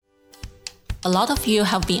A lot of you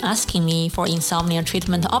have been asking me for insomnia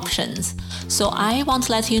treatment options, so I want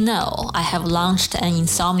to let you know I have launched an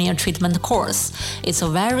insomnia treatment course. It's a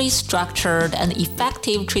very structured and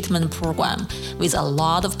effective treatment program with a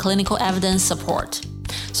lot of clinical evidence support.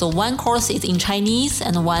 So one course is in Chinese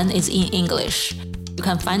and one is in English. You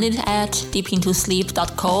can find it at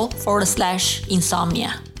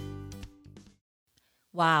deepintosleep.co/insomnia.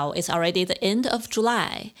 Wow, it's already the end of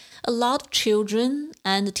July. A lot of children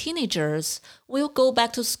and teenagers will go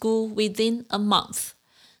back to school within a month.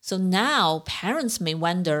 So now parents may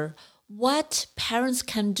wonder what parents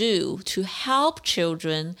can do to help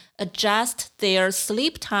children adjust their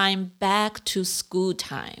sleep time back to school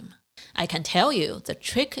time. I can tell you the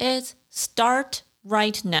trick is start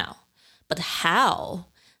right now. But how?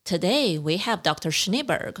 Today, we have Dr.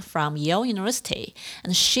 Schneeberg from Yale University,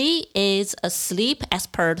 and she is a sleep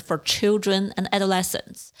expert for children and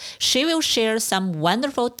adolescents. She will share some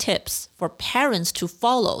wonderful tips for parents to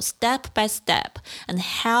follow step by step and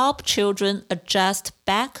help children adjust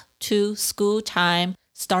back to school time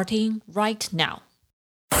starting right now.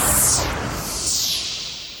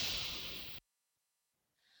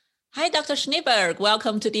 Hi, Dr. Schneeberg.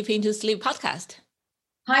 Welcome to Deep Into Sleep podcast.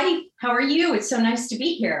 Hi, how are you? It's so nice to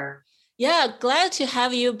be here. Yeah, glad to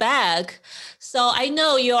have you back. So I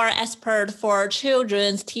know you are expert for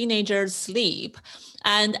children's, teenagers' sleep.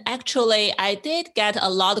 And actually, I did get a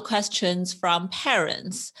lot of questions from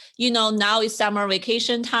parents. You know, now it's summer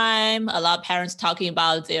vacation time. A lot of parents talking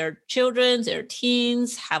about their children, their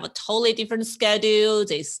teens have a totally different schedule.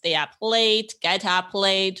 They stay up late, get up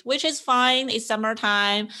late, which is fine. It's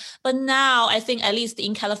summertime. But now I think at least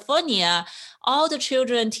in California, all the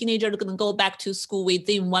children and teenagers are going to go back to school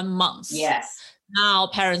within 1 month. Yes. Now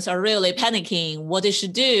parents are really panicking what they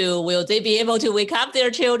should do. Will they be able to wake up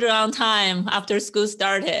their children on time after school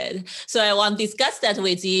started? So I want to discuss that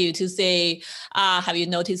with you to say, have you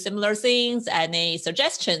noticed similar things? Any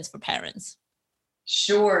suggestions for parents?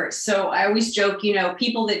 Sure. So I always joke,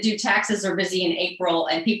 people that do taxes are busy in April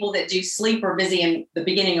and people that do sleep are busy in the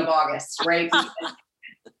beginning of August, right?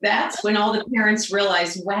 That's when all the parents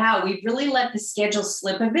realize, wow, we've really let the schedule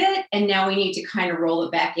slip a bit. And now we need to kind of roll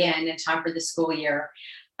it back in time for the school year.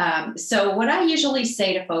 So what I usually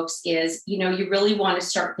say to folks is, you really want to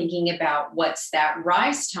start thinking about what's that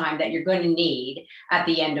rise time that you're going to need at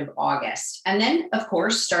the end of August. And then, of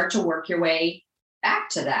course, start to work your way back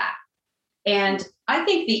to that. And I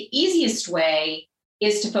think the easiest way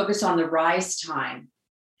is to focus on the rise time,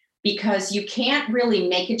 because you can't really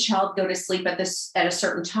make a child go to sleep at a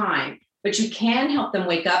certain time, but you can help them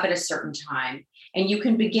wake up at a certain time. And you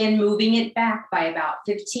can begin moving it back by about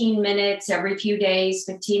 15 minutes every few days,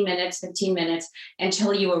 15 minutes,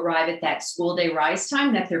 until you arrive at that school day rise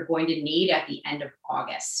time that they're going to need at the end of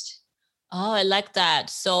August. Oh, I like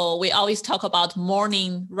that. So we always talk about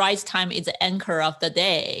morning rise time is the anchor of the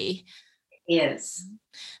day. Yes.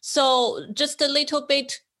 So just a little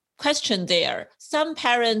bit question there. Some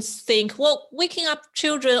parents think, well, waking up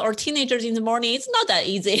children or teenagers in the morning, it's not that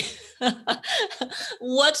easy.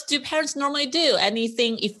 What do parents normally do?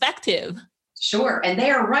 Anything effective? Sure. And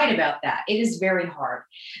they are right about that. It is very hard.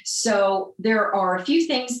 So there are a few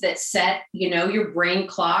things that set, your brain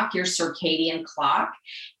clock, your circadian clock.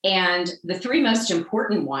 And the three most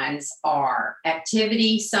important ones are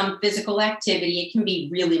activity, some physical activity. It can be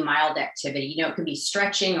really mild activity. It could be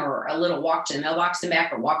stretching or a little walk to the mailbox and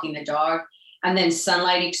back or walking the dog. And then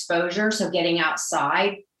sunlight exposure. So getting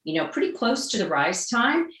outside, pretty close to the rise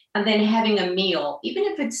time. And then having a meal, even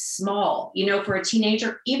if it's small, for a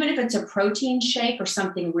teenager, even if it's a protein shake or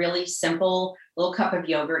something really simple, little cup of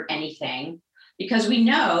yogurt, anything, because we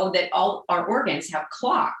know that all our organs have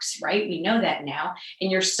clocks, right? We know that now.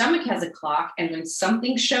 And your stomach has a clock. And when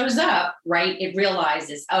something shows up, right, it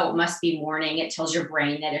realizes, oh, it must be morning. It tells your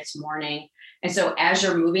brain that it's morning. And so as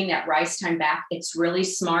you're moving that rise time back, it's really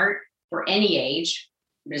smart for any age,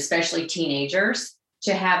 but especially teenagers,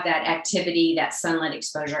 to have that activity, that sunlight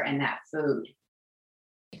exposure, and that food.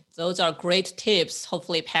 Those are great tips.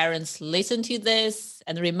 Hopefully parents listen to this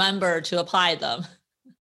and remember to apply them.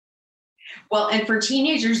 Well, and for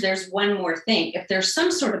teenagers, there's one more thing. If there's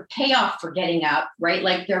some sort of payoff for getting up, right?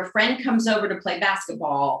 Like their friend comes over to play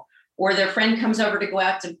basketball, or their friend comes over to go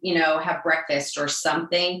out to, have breakfast or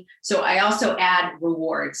something. So I also add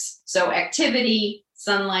rewards. So activity,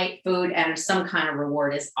 sunlight, food, and some kind of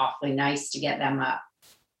reward is awfully nice to get them up.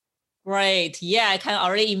 Right. Yeah, I can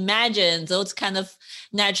already imagine those kind of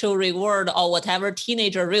natural reward or whatever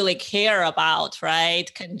teenager really care about,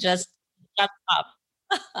 right? Can just jump up.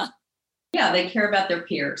 Yeah, they care about their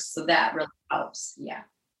peers. So that really helps. Yeah.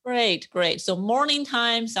 Great, great. So morning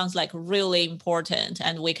time sounds like really important,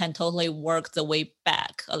 and we can totally work the way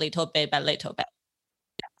back a little bit by little bit.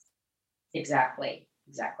 Exactly.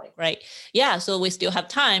 Exactly. Right. Yeah. So we still have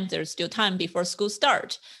time. There's still time before school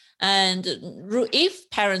start. And if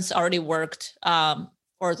parents already worked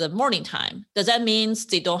for the morning time, does that mean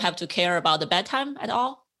they don't have to care about the bedtime at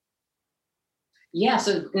all? Yeah,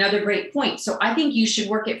 so another great point. So I think you should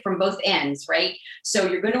work it from both ends, right? So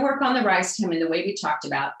you're going to work on the rise time in the way we talked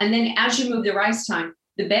about. And then as you move the rise time,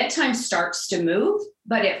 the bedtime starts to move,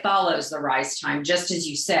 but it follows the rise time, just as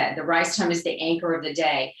you said. The rise time is the anchor of the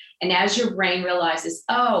day. And as your brain realizes,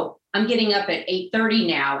 oh, I'm getting up at 8:30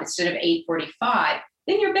 now instead of 8:45,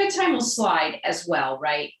 then your bedtime will slide as well,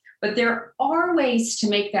 right? But there are ways to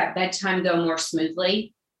make that bedtime go more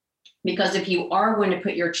smoothly. Because if you are going to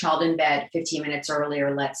put your child in bed 15 minutes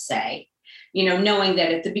earlier, let's say, knowing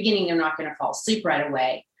that at the beginning they're not going to fall asleep right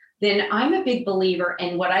away, then I'm a big believer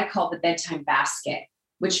in what I call the bedtime basket,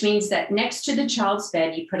 which means that next to the child's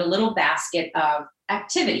bed, you put a little basket of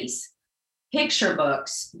activities, picture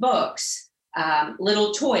books,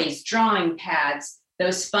 little toys, drawing pads,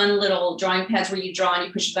 those fun little drawing pads where you draw and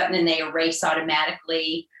you push a button and they erase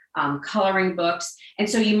automatically, coloring books. And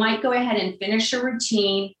so you might go ahead and finish your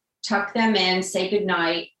routine, tuck them in, say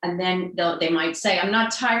goodnight, and then they might say, I'm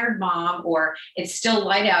not tired, mom, or it's still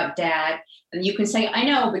light out, dad. And you can say, I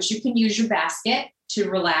know, but you can use your basket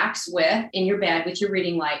to relax with in your bed with your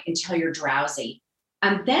reading light until you're drowsy.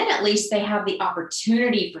 And then at least they have the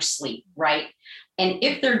opportunity for sleep, right? And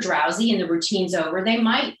if they're drowsy and the routine's over, they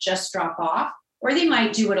might just drop off, or they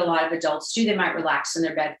might do what a lot of adults do. They might relax in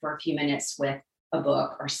their bed for a few minutes with a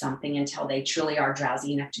book or something until they truly are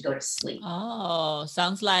drowsy enough to go to sleep. Oh,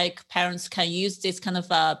 sounds like parents can use this kind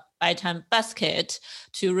of a bedtime basket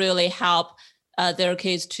to really help their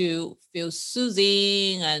kids to feel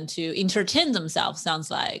soothing and to entertain themselves.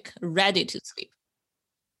 Sounds like ready to sleep.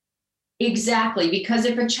 Exactly. Because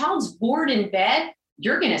if a child's bored in bed,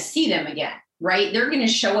 you're going to see them again, right? They're going to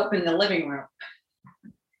show up in the living room,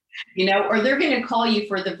 or they're going to call you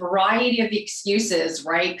for the variety of excuses,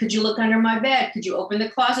 right? Could you look under my bed? Could you open the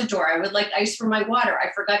closet door? I would like ice for my water.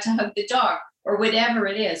 I forgot to hug the dog, or whatever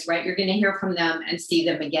it is, right? You're going to hear from them and see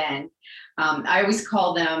them again. I always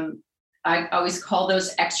call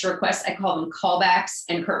those extra requests, I call them callbacks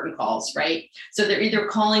and curtain calls, right? So they're either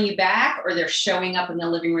calling you back or they're showing up in the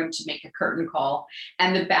living room to make a curtain call.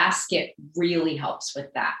 And the basket really helps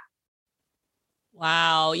with that.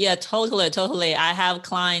 Wow. Yeah, totally, totally. I have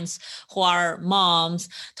clients who are moms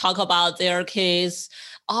talk about their kids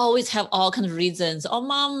always have all kinds of reasons. Oh,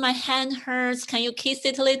 mom, my hand hurts. Can you kiss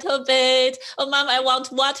it a little bit? Oh, mom, I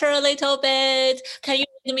want water a little bit. Can you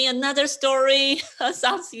give me another story?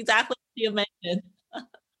 Sounds exactly what you mentioned.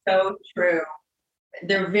 So true.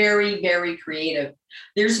 They're very, very creative.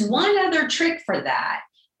 There's one other trick for that,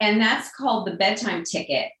 and that's called the bedtime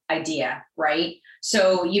ticket idea, right?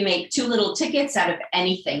 So you make two little tickets out of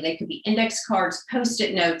anything. They could be index cards,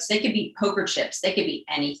 post-it notes, they could be poker chips, they could be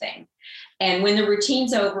anything. And when the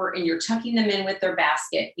routine's over and you're tucking them in with their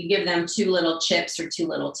basket, you give them two little chips or two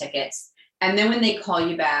little tickets. And then when they call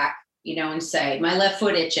you back, and say, my left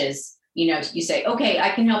foot itches, you say, okay, I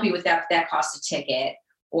can help you with that. That costs a ticket.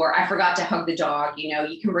 Or I forgot to hug the dog.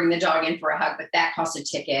 You can bring the dog in for a hug, but that costs a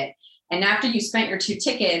ticket. And after you spent your two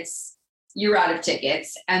tickets, you're out of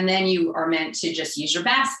tickets. And then you are meant to just use your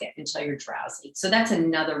basket until you're drowsy. So that's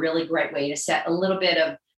another really great way to set a little bit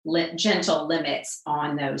of gentle limits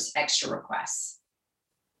on those extra requests.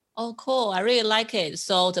 Oh, cool. I really like it.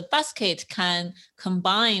 So the basket can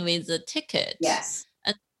combine with the ticket. Yes.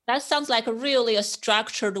 And that sounds like a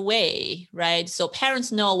structured way, right? So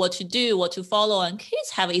parents know what to do, what to follow, and kids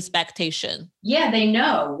have expectation. Yeah, they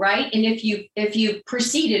know, right? And if you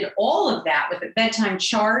preceded all of that with a bedtime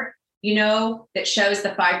chart, that shows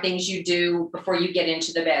the 5 things you do before you get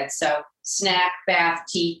into the bed. So snack, bath,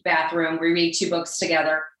 teeth, bathroom, we read 2 books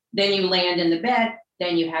together. Then you land in the bed.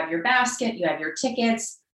 Then you have your basket, you have your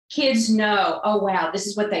tickets. Kids know, oh, wow, this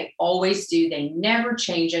is what they always do. They never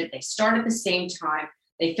change it. They start at the same time.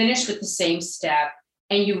 They finish with the same step.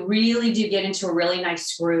 And you really do get into a really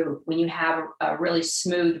nice groove when you have a really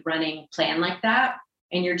smooth running plan like that.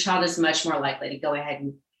 And your child is much more likely to go ahead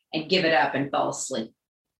and give it up and fall asleep.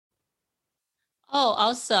 Oh,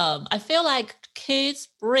 awesome. I feel like kids'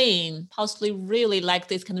 brain possibly really like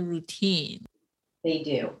this kind of routine. They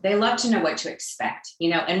do. They love to know what to expect,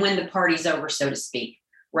 and when the party's over, so to speak,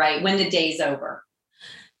 right? When the day's over.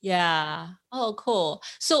 Yeah. Oh, cool.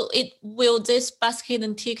 So will this basket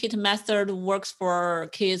and ticket method works for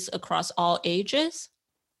kids across all ages?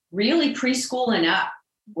 Really preschool and up,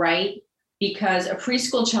 right? because a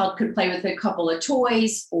preschool child could play with a couple of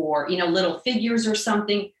toys or, little figures or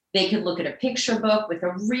something. They could look at a picture book with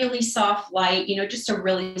a really soft light, just a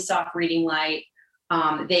really soft reading light.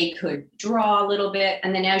 They could draw a little bit.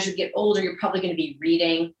 And then as you get older, you're probably going to be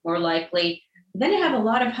reading more likely. Then I have a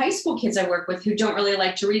lot of high school kids I work with who don't really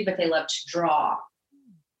like to read, but they love to draw.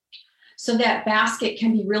 So that basket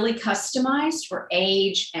can be really customized for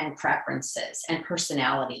age and preferences and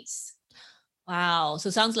personalities. Wow. So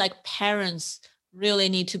it sounds like parents really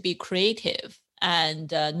need to be creative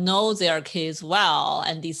and know their kids well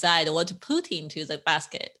and decide what to put into the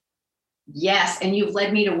basket. Yes. And you've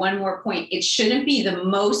led me to one more point. It shouldn't be the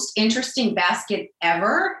most interesting basket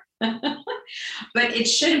ever, but it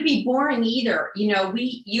shouldn't be boring either.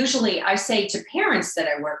 I say to parents that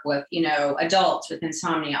I work with, adults with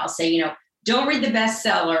insomnia, I'll say, don't read the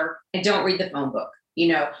bestseller and don't read the phone book.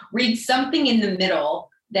 Read something in the middle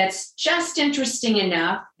that's just interesting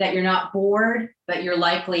enough that you're not bored, but you're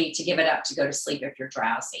likely to give it up to go to sleep if you're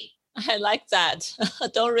drowsy. I like that.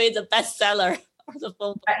 Don't read the bestseller or the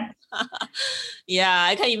phone book. Right. Yeah,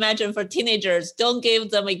 I can imagine for teenagers, don't give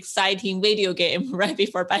them exciting video game right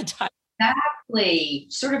before bedtime. Exactly.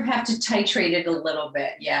 Sort of have to titrate it a little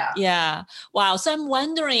bit. Yeah. Yeah. Wow. So I'm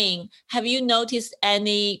wondering, have you noticed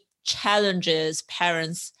any challenges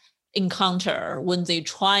parents encounter when they're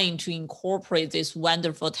trying to incorporate these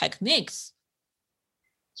wonderful techniques?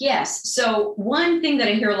 Yes. So one thing that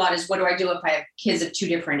I hear a lot is, what do I do if I have kids of two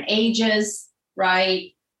different ages,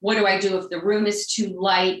 right? What do I do if the room is too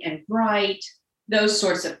light and bright? Those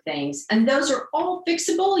sorts of things. And those are all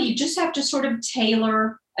fixable. You just have to sort of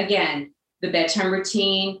tailor, again, the bedtime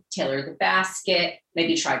routine, tailor the basket,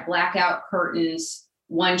 maybe try blackout curtains.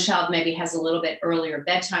 One child maybe has a little bit earlier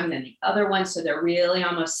bedtime than the other one, so they're really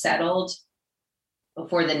almost settled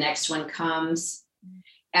before the next one comes.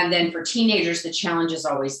 And then for teenagers, the challenge is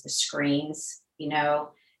always the screens,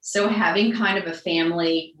 So having kind of a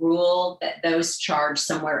family rule that those charge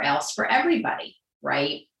somewhere else for everybody,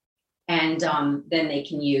 right? And then they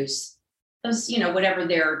can use those, whatever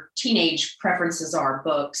their teenage preferences are,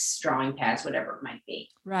 books, drawing pads, whatever it might be.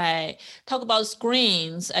 Right. Talk about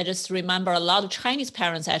screens. I just remember a lot of Chinese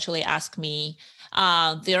parents actually ask me,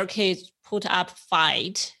 their kids put up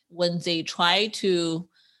fight when they try to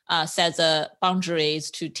set the boundaries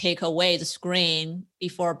to take away the screen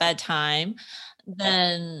before bedtime.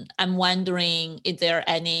 Then I'm wondering, is there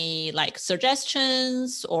any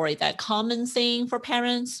suggestions, or is that a common thing for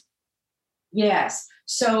parents? Yes.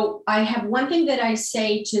 So I have one thing that I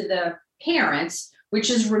say to the parents, which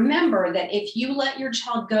is, remember that if you let your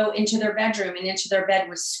child go into their bedroom and into their bed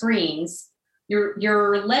with screens,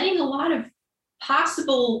 you're letting a lot of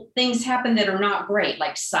possible things happen that are not great,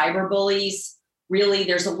 like cyber bullies. Really,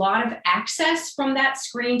 there's a lot of access from that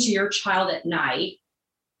screen to your child at night.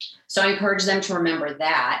 So I encourage them to remember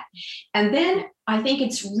that. And then I think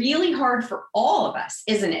it's really hard for all of us,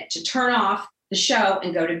 isn't it, to turn off the show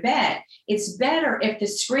and go to bed. It's better if the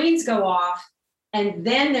screens go off and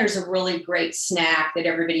then there's a really great snack that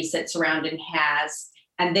everybody sits around and has,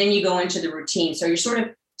 and then you go into the routine. So you're sort of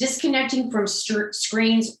disconnecting from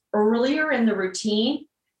screens earlier in the routine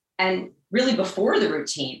and really before the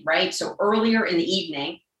routine, right? So earlier in the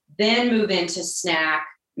evening, then move into snack,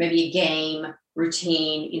 maybe a game,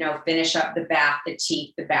 routine, finish up the bath, the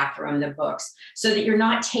teeth, the bathroom, the books, so that you're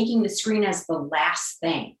not taking the screen as the last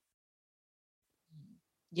thing.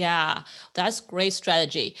 Yeah, that's great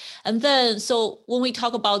strategy. And then, so when we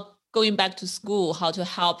talk about going back to school, how to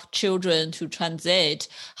help children to transit,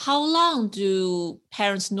 how long do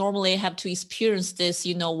parents normally have to experience this,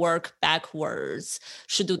 work backwards?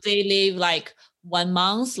 Should they leave 1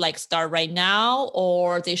 month, start right now,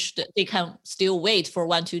 or they can still wait for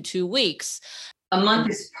 1 to 2 weeks? A month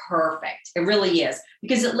is perfect. It really is,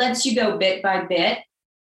 because it lets you go bit by bit,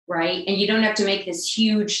 right? And you don't have to make this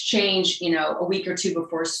huge change, a week or two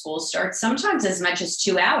before school starts. Sometimes as much as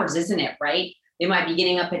 2 hours, isn't it, right? They might be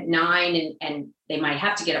getting up at 9 and they might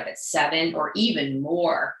have to get up at 7 or even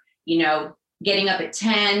more, getting up at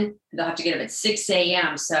 10, they'll have to get up at 6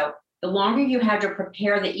 a.m. So the longer you have to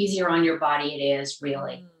prepare, the easier on your body it is,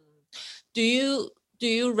 really. Do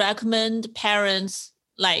you recommend parents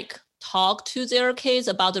talk to their kids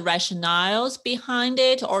about the rationales behind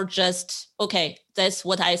it, or just, okay, that's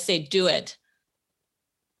what I say, do it?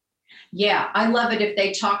 Yeah, I love it if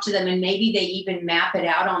they talk to them and maybe they even map it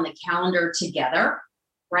out on the calendar together,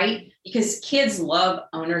 right? Because kids love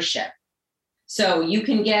ownership. So you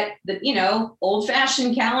can get the,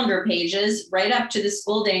 old-fashioned calendar pages right up to the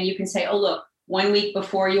school day, and you can say, oh, look, 1 week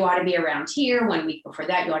before you ought to be around here, 1 week before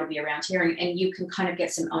that you ought to be around here. And you can kind of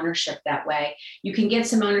get some ownership that way. You can get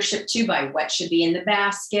some ownership too by what should be in the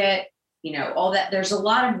basket, all that. There's a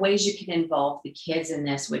lot of ways you can involve the kids in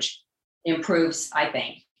this, which improves, I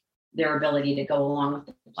think, their ability to go along with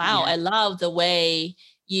the plan. Wow, I love the way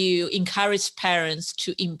you encourage parents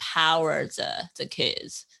to empower the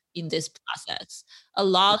kids in this process.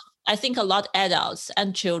 I think a lot adults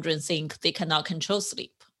and children think they cannot control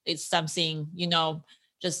sleep. It's something,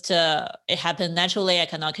 just it happened naturally. I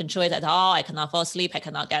cannot control it at all. I cannot fall asleep. I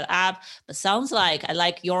cannot get up. But sounds like I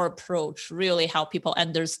like your approach, really help people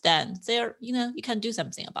understand you can do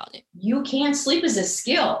something about it. You can. Sleep is a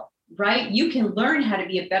skill, right? You can learn how to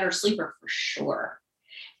be a better sleeper for sure.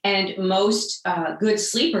 And most good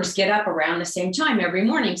sleepers get up around the same time every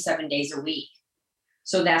morning, 7 days a week.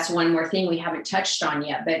 So that's one more thing we haven't touched on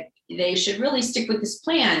yet, but they should really stick with this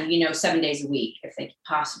plan, 7 days a week if they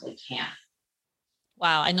possibly can.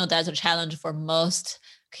 Wow, I know that's a challenge for most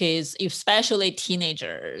kids, especially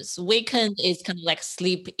teenagers. Weekend is kind of like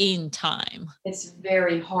sleep in time. It's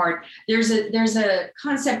very hard. There's a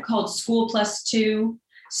concept called School Plus 2.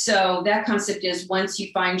 So that concept is once you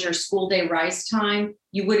find your school day rise time,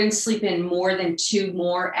 you wouldn't sleep in more than 2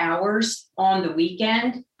 more hours on the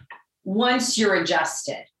weekend once you're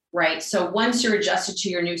adjusted, right? So once you're adjusted to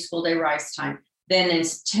your new school day rise time, then in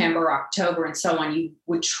September, October, and so on, you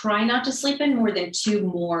would try not to sleep in more than 2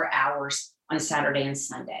 more hours on Saturday and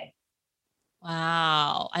Sunday.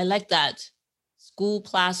 Wow, I like that. School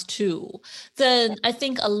plus 2. Then I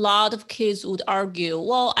think a lot of kids would argue,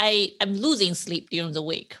 well, I'm losing sleep during the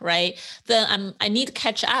week, right? Then I need to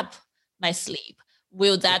catch up my sleep.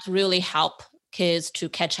 Will that really help kids to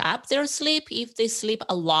catch up their sleep if they sleep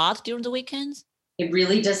a lot during the weekends? It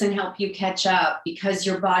really doesn't help you catch up because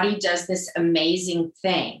your body does this amazing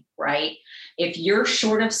thing, right? If you're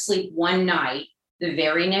short of sleep one night, the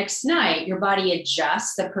very next night, your body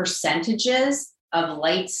adjusts the percentages of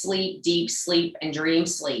light sleep, deep sleep, and dream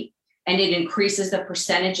sleep. And it increases the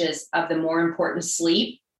percentages of the more important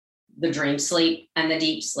sleep, the dream sleep, and the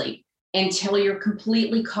deep sleep until you're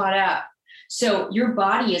completely caught up. So your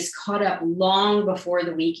body is caught up long before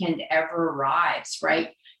the weekend ever arrives, right?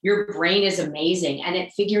 Your brain is amazing and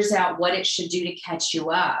it figures out what it should do to catch you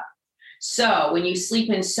up. So when you sleep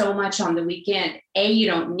in so much on the weekend, A, you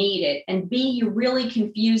don't need it. And B, you really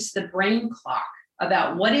confuse the brain clock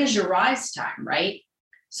about what is your rise time, right?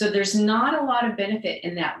 So there's not a lot of benefit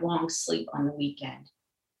in that long sleep on the weekend.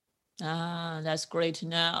 That's great to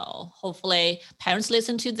know. Hopefully parents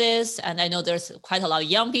listen to this. And I know there's quite a lot of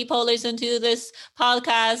young people listen to this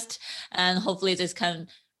podcast. And hopefully this can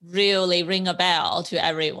really ring a bell to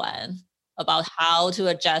everyone about how to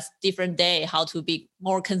adjust different day, how to be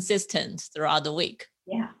more consistent throughout the week.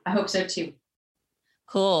 Yeah, I hope so too.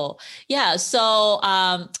 Cool. Yeah. So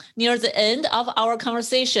near the end of our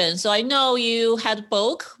conversation, so I know you had a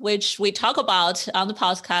book, which we talked about on the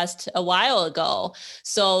podcast a while ago.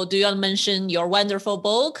 So do you want to mention your wonderful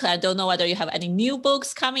book? I don't know whether you have any new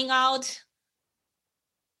books coming out.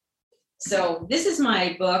 So this is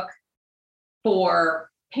my book for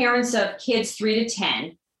parents of kids 3 to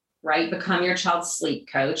 10, right? Become your child's sleep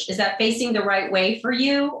coach. Is that facing the right way for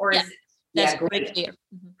you? Or is it? That's great.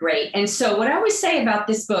 Great. And so what I always say about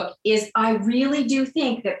this book is I really do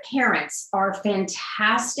think that parents are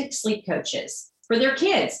fantastic sleep coaches for their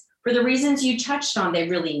kids for the reasons you touched on. They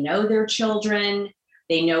really know their children.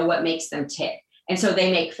 They know what makes them tick. And so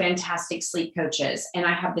they make fantastic sleep coaches. And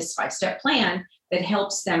I have this 5-step plan that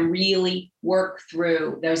helps them really work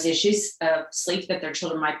through those issues of sleep that their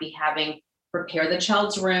children might be having, prepare the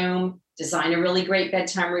child's room, design a really great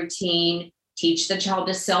bedtime routine, teach the child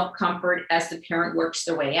to self-comfort as the parent works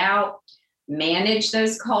their way out, manage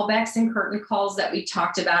those callbacks and curtain calls that we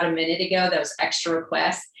talked about a minute ago, those extra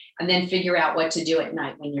requests, and then figure out what to do at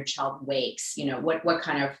night when your child wakes. What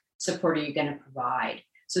kind of support are you going to provide?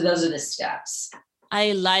 So those are the steps.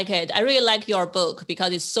 I like it. I really like your book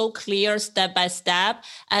because it's so clear step by step.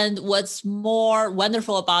 And what's more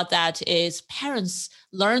wonderful about that is parents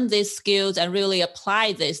learn these skills and really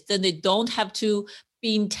apply this. Then they don't have to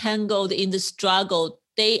be entangled in the struggle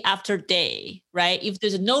day after day, right? If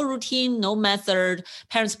there's no routine, no method,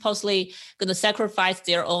 parents possibly going to sacrifice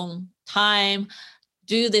their own time,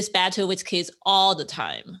 do this battle with kids all the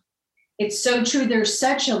time. It's so true. There's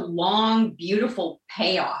such a long, beautiful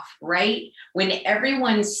payoff, right? When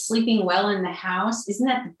everyone's sleeping well in the house, isn't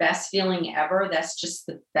that the best feeling ever? That's just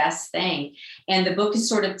the best thing. And the book is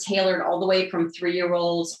sort of tailored all the way from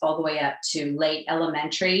 3-year-olds all the way up to late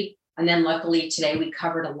elementary. And then luckily today we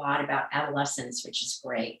covered a lot about adolescence, which is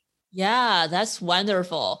great. Yeah, that's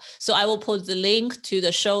wonderful. So I will put the link to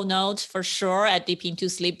the show notes for sure at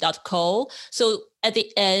deepintosleep.co. So at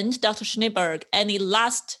the end, Dr. Schneeberg, any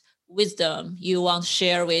last wisdom you want to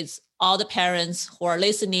share with all the parents who are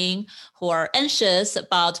listening, who are anxious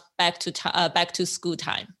about back to school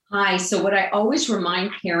time? Hi. So what I always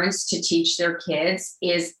remind parents to teach their kids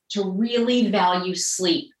is to really value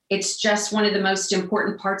sleep. It's just one of the most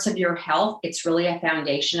important parts of your health. It's really a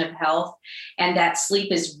foundation of health. And that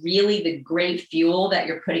sleep is really the great fuel that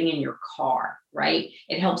you're putting in your car, right?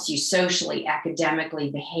 It helps you socially,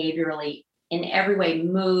 academically, behaviorally, in every way,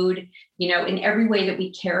 mood, in every way that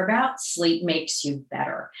we care about, sleep makes you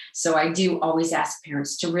better. So I do always ask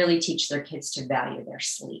parents to really teach their kids to value their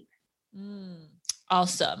sleep.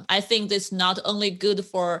 Awesome. I think this is not only good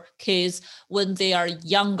for kids when they are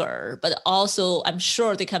younger, but also I'm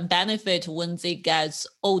sure they can benefit when they get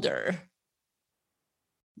older.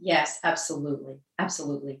 Yes, absolutely.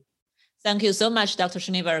 Absolutely. Thank you so much, Dr.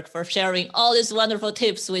 Schneeberg, for sharing all these wonderful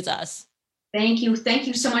tips with us. Thank you. Thank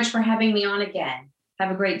you so much for having me on again.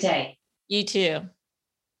 Have a great day. You too.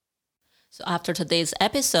 So after today's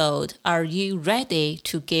episode, are you ready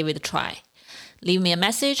to give it a try? Leave me a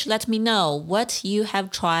message, let me know what you have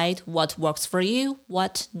tried, what works for you,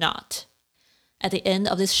 what not. At the end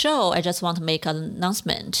of this show, I just want to make an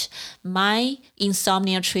announcement. My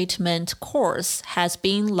insomnia treatment course has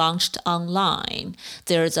been launched online.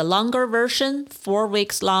 There is a longer version, 4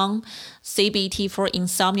 weeks long, CBT for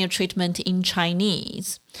insomnia treatment in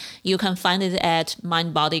Chinese. You can find it at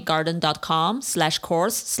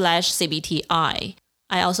mindbodygarden.com/course/CBTI.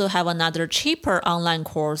 I also have another cheaper online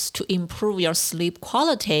course to improve your sleep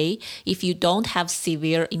quality if you don't have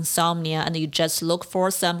severe insomnia and you just look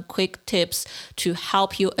for some quick tips to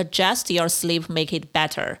help you adjust your sleep, make it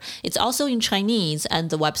better. It's also in Chinese and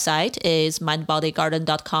the website is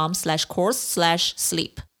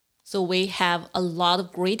mindbodygarden.com/course/sleep. So we have a lot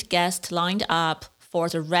of great guests lined up for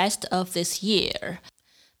the rest of this year.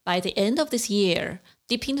 By the end of this year,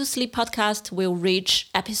 Deep Into Sleep podcast will reach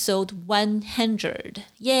episode 100.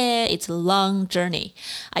 Yeah, it's a long journey.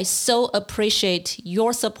 I so appreciate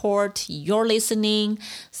your support, your listening.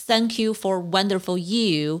 Thank you for wonderful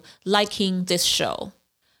you liking this show.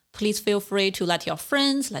 Please feel free to let your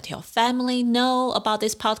friends, let your family know about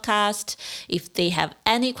this podcast. If they have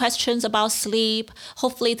any questions about sleep,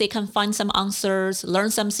 hopefully they can find some answers,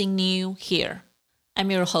 learn something new here. I'm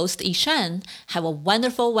your host, Yishan. Have a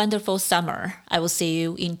wonderful, wonderful summer. I will see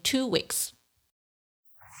you in 2 weeks.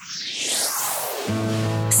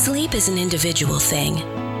 Sleep is an individual thing.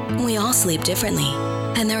 We all sleep differently,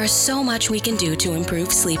 and there is so much we can do to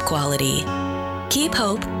improve sleep quality. Keep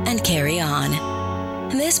hope and carry on.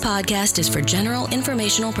 This podcast is for general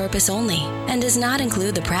informational purpose only and does not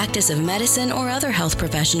include the practice of medicine or other health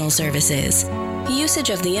professional services.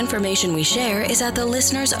 Usage of the information we share is at the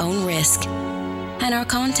listener's own risk. And our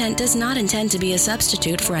content does not intend to be a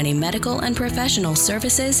substitute for any medical and professional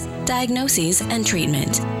services, diagnoses, and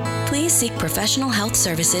treatment. Please seek professional health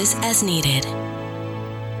services as needed.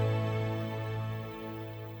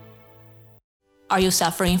 Are you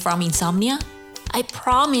suffering from insomnia? I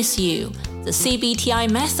promise you, the CBTI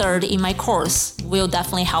method in my course will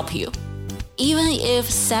definitely help you. Even if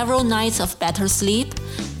several nights of better sleep,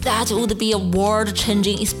 that would be a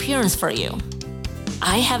world-changing experience for you.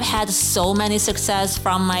 I have had so many success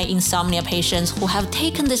from my insomnia patients who have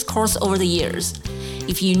taken this course over the years.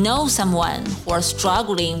 If you know someone who are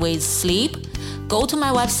struggling with sleep, go to my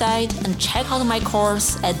website and check out my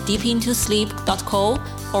course at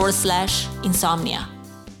deepintosleep.co/insomnia.